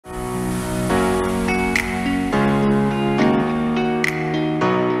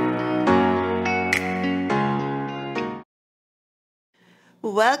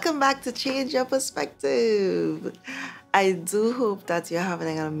Welcome back to Change Your Perspective. I do hope that you're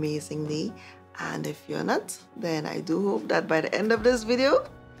having an amazing day. And if you're not, then I do hope that by the end of this video,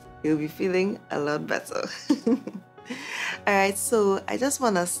 you'll be feeling a lot better. Alright, so I just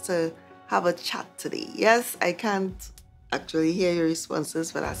want us to have a chat today. Yes, I can't actually hear your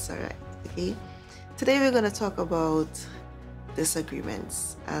responses, but that's alright, okay? Today we're going to talk about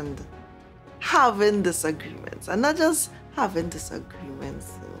disagreements and having disagreements, and not just having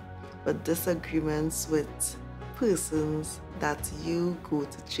disagreements, but disagreements with persons that you go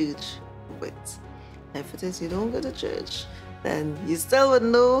to church with. And if it is you don't go to church, then you still would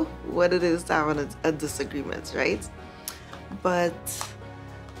know what it is to have a disagreement, right? But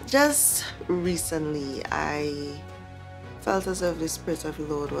just recently, I felt as if the Spirit of the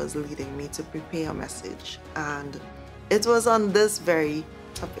Lord was leading me to prepare a message, and it was on this very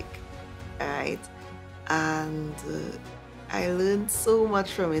topic, alright? And I learned so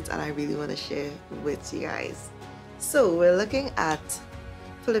much from it, and I really want to share with you guys. So we're looking at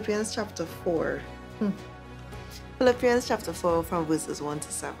Philippians chapter 4. Philippians chapter 4 from verses 1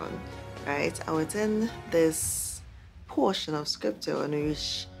 to 7, right? And within this portion of scripture, when we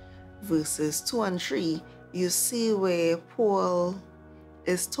reach verses 2 and 3, you see where Paul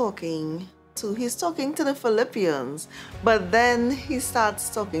is talking to the Philippians, but then he starts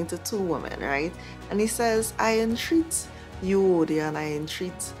talking to two women, right? And he says, I entreat Euodia and I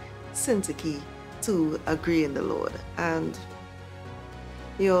entreat Syntyche to agree in the Lord. And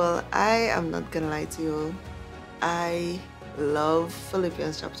y'all, I am not gonna lie to you, I love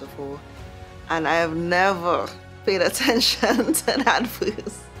Philippians chapter 4, and I have never paid attention to that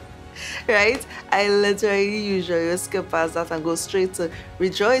verse, right? I literally usually skip past that and go straight to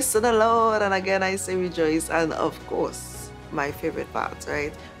rejoice in the Lord, and again I say rejoice, and of course my favorite part,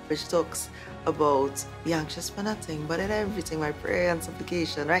 right, which talks about be anxious for nothing, but in everything by prayer and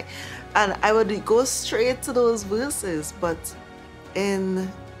supplication, right? And I would go straight to those verses, but in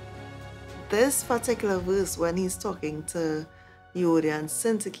this particular verse, when he's talking to Euodia and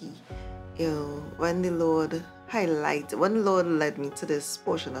Syntyche, you know, when the Lord led me to this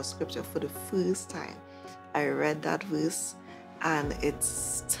portion of scripture for the first time, I read that verse and it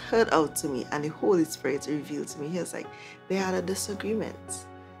stood out to me, and the Holy Spirit revealed to me, he was like, they had a disagreement.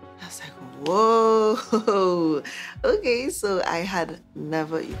 I was like, whoa, okay, so I had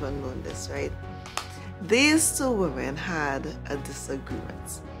never even known this, right? These two women had a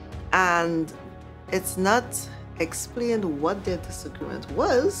disagreement, and it's not explained what their disagreement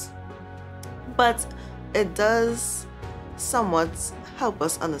was, but it does somewhat help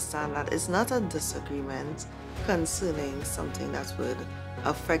us understand that it's not a disagreement concerning something that would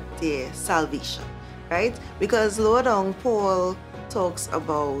affect their salvation, right? Because lower down, Paul talks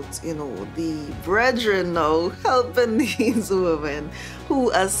about, you know, the brethren now helping these women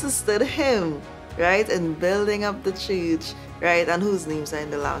who assisted him, right, in building up the church, right, and whose names are in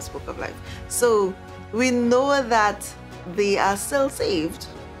the Lamb's Book of Life. So we know that they are still saved,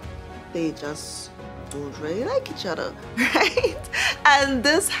 they just don't really like each other, right? And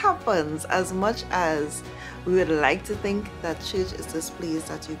this happens as much as we would like to think that church is this place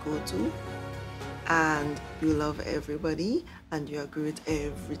that you go to and you love everybody and you agree with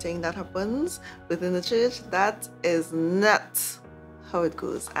everything that happens within the church. That is not how it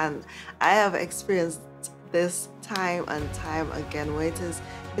goes. And I have experienced this time and time again, where it is,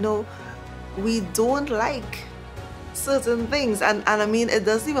 you know, we don't like certain things, and I mean, it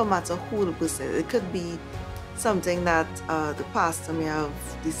doesn't even matter who the person is. It could be something that the pastor may have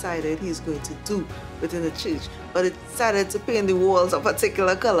decided he's going to do within the church, but it decided to paint the walls a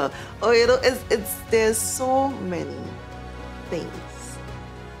particular color, or you know, there's so many things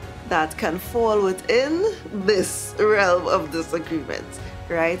that can fall within this realm of disagreement,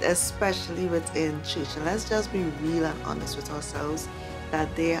 right? Especially within church. And let's just be real and honest with ourselves,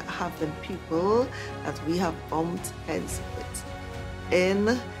 that there have been people that we have bumped heads with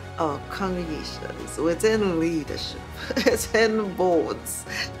in our congregations, within leadership, within boards,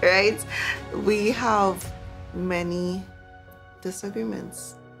 right? We have many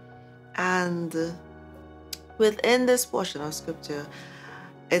disagreements. And within this portion of scripture,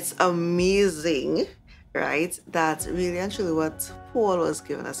 it's amazing, right, that really and truly what Paul was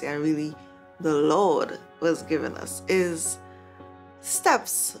giving us, and really the Lord was giving us, is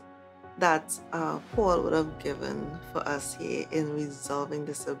steps that Paul would have given for us here in resolving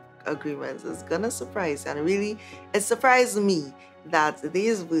disagreements. Is gonna surprise you, and really it surprised me that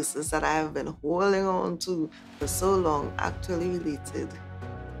these verses that I have been holding on to for so long actually related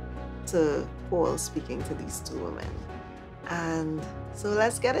to Paul speaking to these two women. And so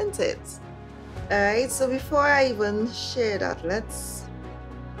let's get into it. Alright, so before I even share that, let's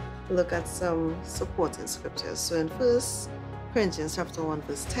look at some supporting scriptures. So in 1 Corinthians chapter 1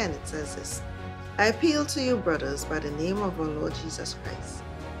 verse 10, it says this: I appeal to you, brothers, by the name of our Lord Jesus Christ,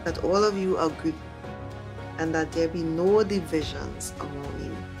 that all of you agree, and that there be no divisions among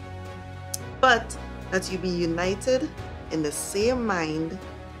you, but that you be united in the same mind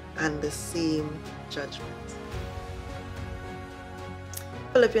and the same judgment.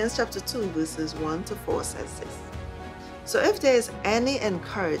 Philippians chapter 2 verses 1 to 4 says this: So if there is any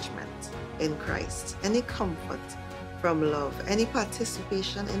encouragement in Christ, any comfort from love, any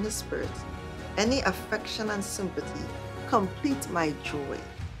participation in the Spirit, any affection and sympathy, complete my joy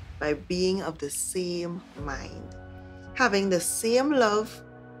by being of the same mind, having the same love,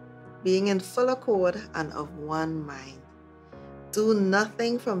 being in full accord and of one mind. Do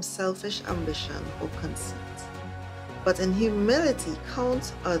nothing from selfish ambition or conceit, but in humility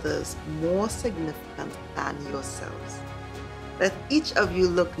count others more significant than yourselves. Let each of you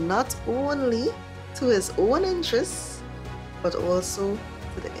look not only to his own interests, but also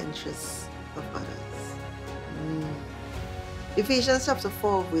to the interests of others. Ephesians chapter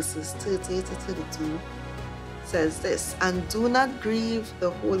 4 verses 30 to 32 says this: And do not grieve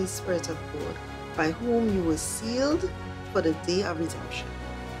the Holy Spirit of God, by whom you were sealed for the day of redemption.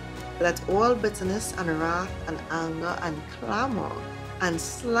 Let all bitterness and wrath and anger and clamor and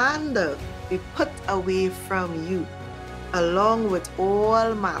slander be put away from you, along with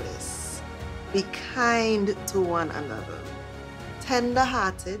all malice. Be kind to one another,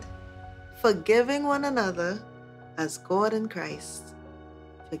 tender-hearted, forgiving one another, as God in Christ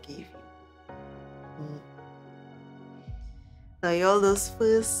forgave you. Now, y'all, those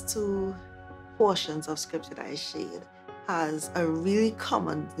first two portions of scripture that I shared has a really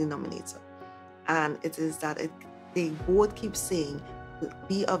common denominator, and it is that they both keep saying,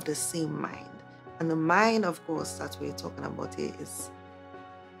 be of the same mind. And the mind, of course, that we're talking about here is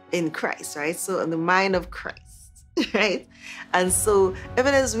in Christ, right? So in the mind of Christ, right? And so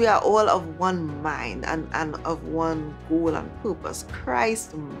even as we are all of one mind and of one goal and purpose,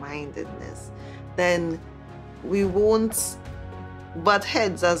 Christ-mindedness, then we won't butt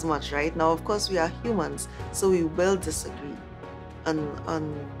heads as much, right? Now, of course, we are humans, so we will disagree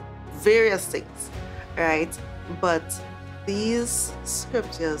on various things, right? But these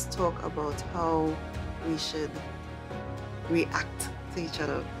scriptures talk about how we should react to each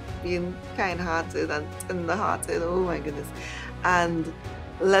other, being kind-hearted and tender-hearted, oh my goodness, and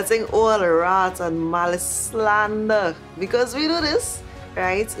letting all wrath and malice slander, because we do this,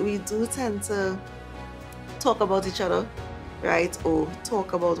 right? We do tend to talk about each other, right? Or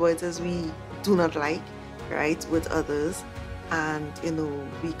talk about what it is we do not like, right, with others, and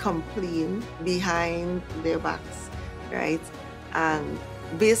we complain behind their backs, right? And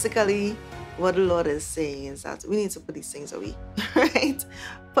basically what the Lord is saying is that we need to put these things away, right?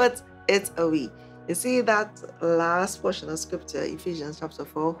 Put it away. You see that last portion of scripture, Ephesians chapter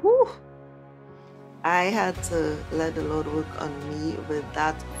 4, whew, I had to let the Lord work on me with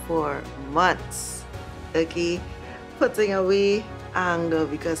that for months, okay? Putting away anger,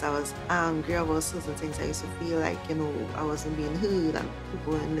 because I was angry about certain things. I used to feel like, I wasn't being heard and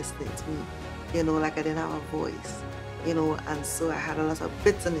people weren't listening to me, like I didn't have a voice, and so I had a lot of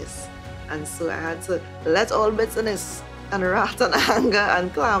bitterness. And so I had to let all bitterness and wrath and anger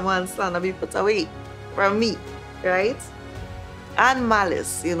and clamor and slander be put away from me, right? And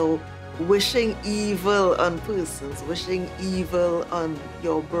malice, wishing evil on persons, wishing evil on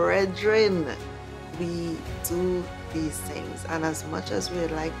your brethren. We do these things, and as much as we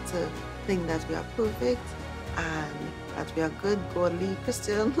like to think that we are perfect and that we are good, godly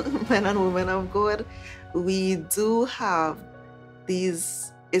Christian men and women of God, we do have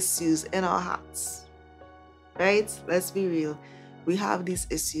these issues in our hearts, right? Let's be real. We have these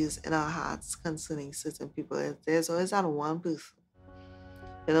issues in our hearts concerning certain people. There's always that one person,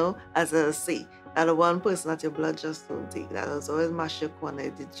 as I say, that one person that your blood just don't take, that was always mash your corner.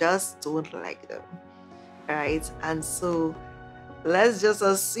 You just don't like them, right? And so let's just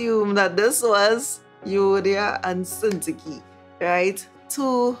assume that this was Euodia and Syntyche, right?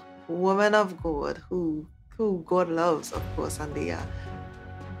 Two women of God who God loves, of course, and they are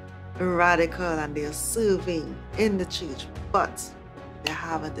radical and they are serving in the church, but they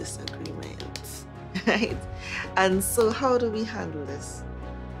have a disagreement, right? And so how do we handle this?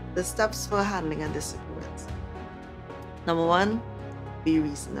 The steps for handling a disagreement. Number one, be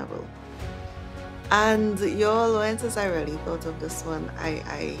reasonable. And y'all, since I really thought of this one,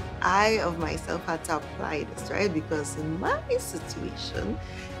 I of myself had to apply this, right? Because in my situation,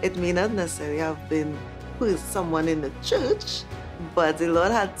 it may not necessarily have been with someone in the church, but the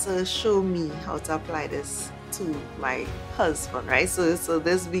Lord had to show me how to apply this to my husband, right? So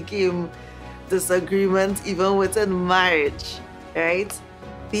this became disagreement even within marriage, right?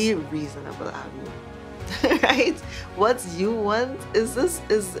 Be reasonable, Abu. Right? What you want, is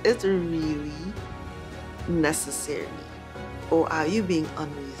it really necessary? Or are you being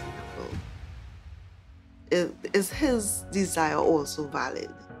unreasonable? Is his desire also valid?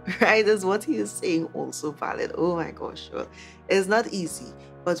 Right? Is what he is saying also valid? Oh my gosh, sure. It's not easy,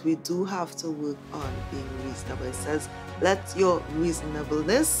 but we do have to work on being reasonable. It says, let your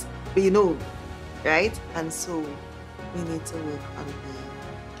reasonableness be known, right? And so we need to work on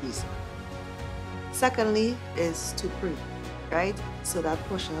being reasonable. Secondly is to pray, right? So that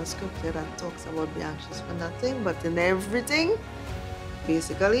portion of scripture that talks about be anxious for nothing, but in everything,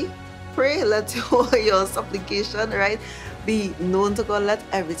 basically, pray. Let your supplication, right, be known to God. Let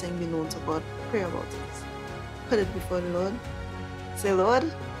everything be known to God. Pray about it. Put it before the Lord. Say, Lord,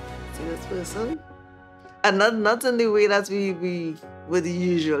 see this person. And not in the way that we would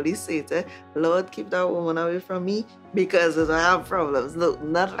usually say it. Lord, keep that woman away from me because I have problems. No,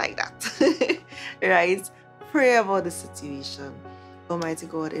 not like that. Right? Pray about the situation. Almighty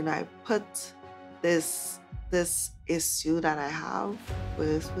God, and I put this issue that I have with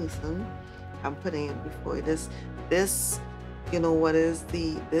this person. I'm putting it before you. This what is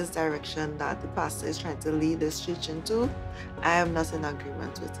this direction that the pastor is trying to lead this church into. I am not in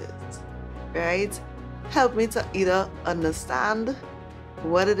agreement with it. Right? Help me to either understand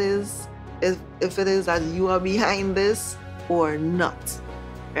what it is, if it is that you are behind this or not.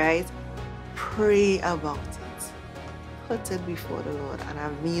 Right? Pray about it. Put it before the Lord, and I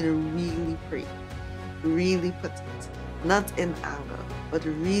mean really pray. Really put it, not in anger, but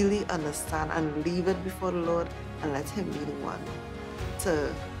really understand and leave it before the Lord and let Him be the one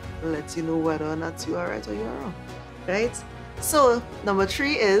to let you know whether or not you are right or you are wrong. Right? So number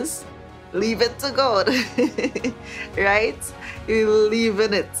 3 is leave it to God. Right? You leave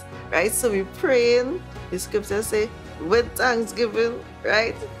in it. Right? So we praying, the scriptures say, with thanksgiving,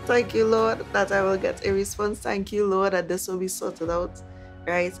 right? Thank you, Lord, that I will get a response. Thank you, Lord, that this will be sorted out.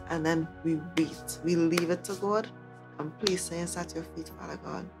 Right? And then we wait. We leave it to God and place things at your feet, Father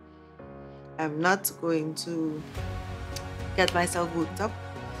God. I'm not going to get myself worked up.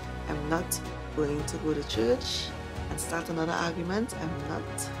 I'm not going to go to church and start another argument. I'm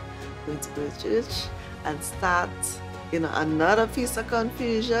not going to go to church and start, another piece of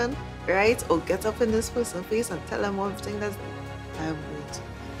confusion, right? Or get up in this person's face and tell them everything that I'm going to leave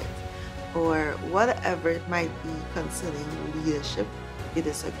it. Or whatever it might be concerning leadership. You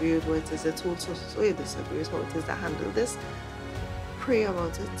disagree with what it is that told so you disagree with how it is that handle this. Pray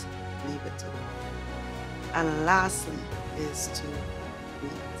about it, leave it to God. And lastly is to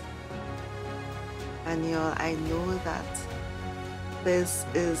wait. And y'all, I know that this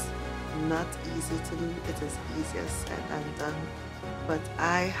is not easy to do. It is easier said than done. But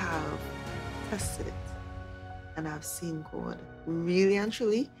I have tested it. And I've seen God really and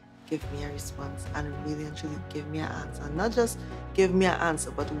truly give me a response and really and truly give me an answer. Not just give me an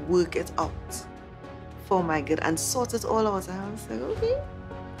answer, but work it out for my good and sort it all out. And I was like, okay.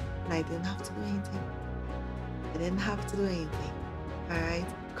 And I didn't have to do anything. I didn't have to do anything. Alright?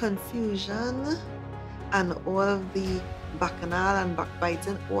 Confusion and all of the bacchanal and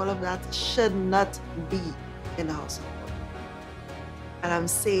backbiting, all of that should not be in the house of God. And I'm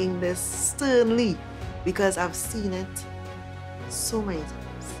saying this sternly because I've seen it so many times.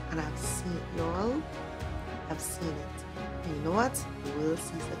 And I've seen it, y'all. I've seen it. And you know what? The world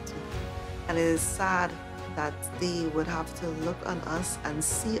sees it too. And it is sad that they would have to look on us and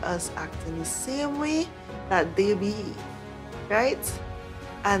see us acting the same way that they behave. Right?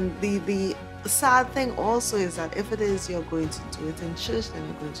 And the sad thing also is that if it is you're going to do it in church, then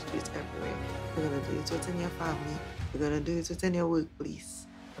you're going to do it everywhere. You're going to do it within your family. You're going to do it within your workplace.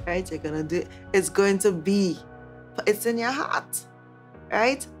 Right? You're going to do it. It's going to be. It's in your heart.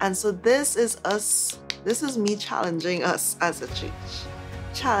 Right? And so this is us. This is me challenging us as a church.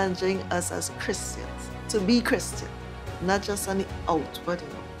 Challenging us as Christians to be Christian. Not just on the outward,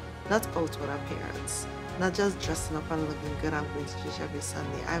 not outward appearance. Not just dressing up and looking good. I'm going to church every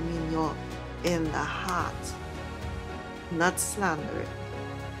Sunday. I mean, you're in the heart. Not slandering.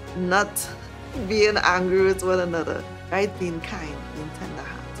 Not being angry with one another. Right? Being kind. Being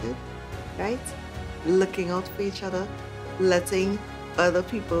tender-hearted. Right? Looking out for each other. Letting other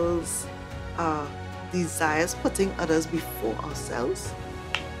people's desires, putting others before ourselves.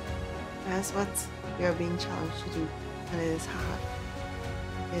 That's what we are being challenged to do. And it is hard.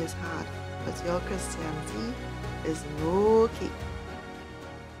 It is hard. But your Christianity is no cake.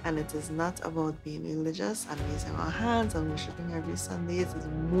 And it is not about being religious and raising our hands and worshiping every Sunday. It is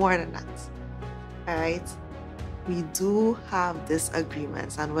more than that. Alright? we do have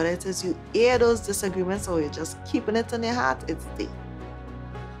disagreements, and whether it is you air those disagreements or you're just keeping it in your heart, it's there.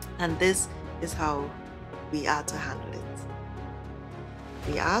 And this is how we are to handle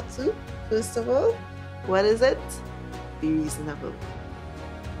it. We are to, first of all, what is it? Be reasonable.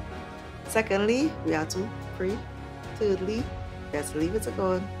 Secondly, we are to pray. Thirdly, we are to leave it to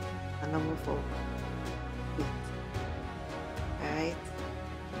God. And number 4, wait. Alright?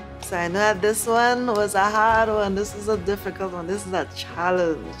 So I know that this one was a hard one. This is a difficult one. This is a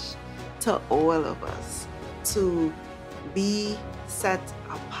challenge to all of us to be set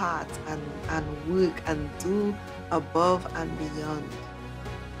apart and work and do above and beyond,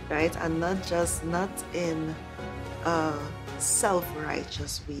 right? And not in a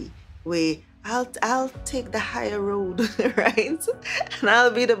self-righteous way where I'll take the higher road, right? And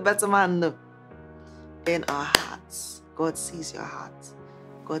I'll be the better man. In our hearts, God sees your heart.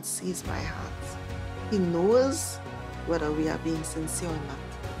 God sees my heart. He knows whether we are being sincere or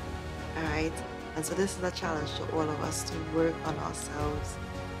not. All right? And so this is a challenge to all of us to work on ourselves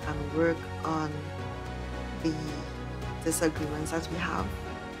and work on the disagreements that we have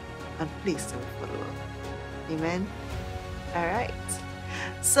and place them before the Lord. Amen? All right.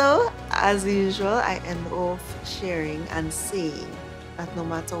 So, as usual, I end off sharing and saying that no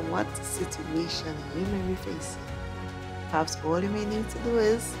matter what situation you may be facing, perhaps all you may need to do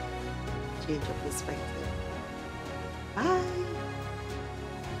is change your perspective. Bye.